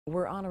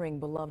We're honoring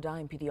beloved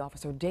IMPD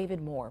Officer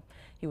David Moore.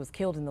 He was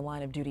killed in the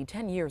line of duty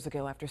 10 years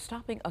ago after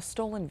stopping a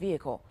stolen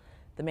vehicle.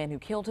 The man who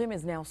killed him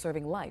is now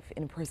serving life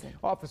in prison.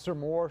 Officer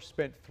Moore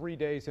spent 3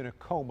 days in a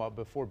coma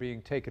before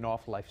being taken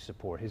off life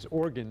support. His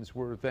organs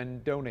were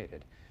then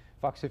donated.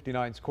 Fox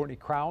 59's Courtney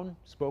Crown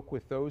spoke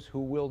with those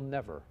who will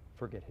never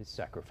forget his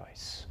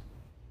sacrifice.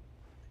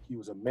 He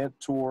was a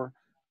mentor,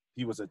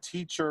 he was a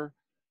teacher,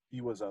 he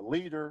was a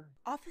leader.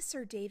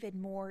 Officer David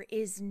Moore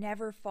is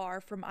never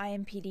far from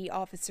IMPD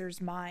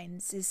officers'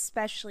 minds,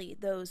 especially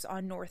those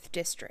on North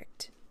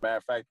District. Matter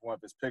of fact, one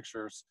of his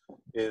pictures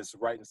is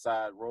right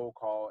inside roll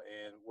call,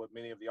 and what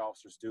many of the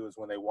officers do is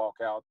when they walk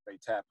out, they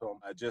tap him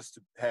just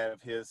to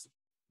have his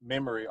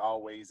memory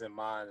always in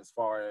mind as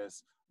far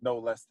as no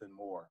less than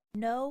more.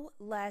 No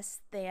less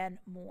than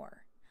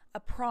more.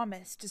 A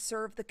promise to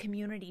serve the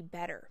community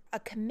better. A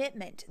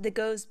commitment that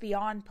goes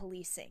beyond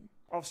policing.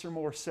 Officer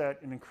Moore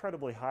set an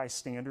incredibly high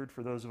standard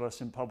for those of us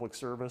in public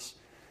service.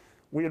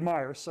 We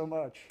admire so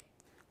much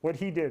what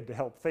he did to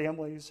help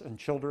families and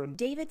children.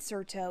 David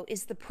Serto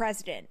is the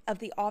president of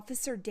the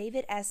Officer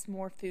David S.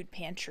 Moore Food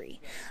Pantry.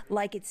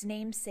 Like its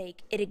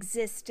namesake, it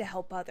exists to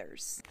help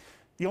others.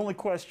 The only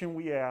question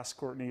we ask,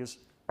 Courtney, is,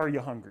 are you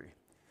hungry?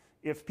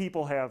 If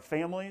people have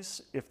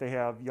families, if they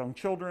have young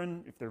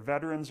children, if they're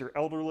veterans or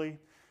elderly,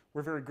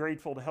 we're very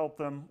grateful to help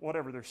them,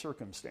 whatever their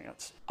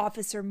circumstance.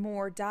 Officer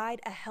Moore died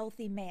a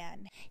healthy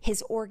man.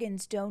 His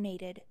organs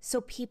donated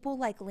so people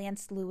like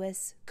Lance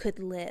Lewis could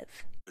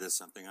live. It is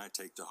something I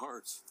take to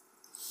heart.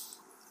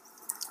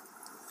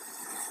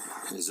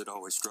 Is it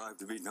always strive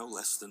to be no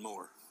less than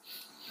more.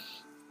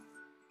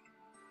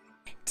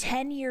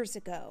 10 years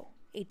ago,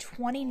 a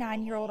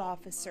 29-year-old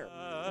officer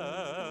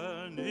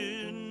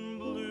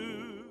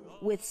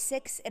with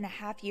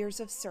 6.5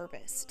 years of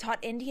service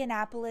taught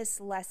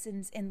Indianapolis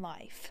lessons in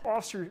life.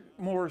 Officer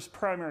Moore's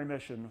primary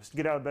mission was to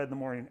get out of bed in the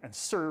morning and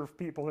serve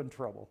people in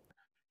trouble.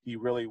 He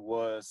really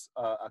was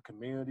a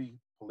community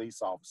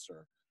police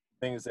officer.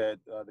 Things that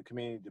the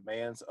community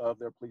demands of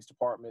their police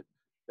department,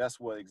 that's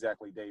what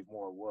exactly Dave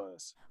Moore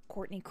was.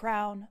 Courtney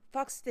Crown,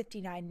 Fox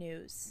 59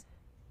 News.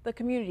 The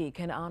community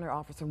can honor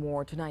Officer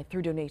Moore tonight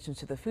through donations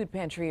to the food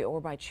pantry or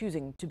by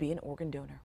choosing to be an organ donor.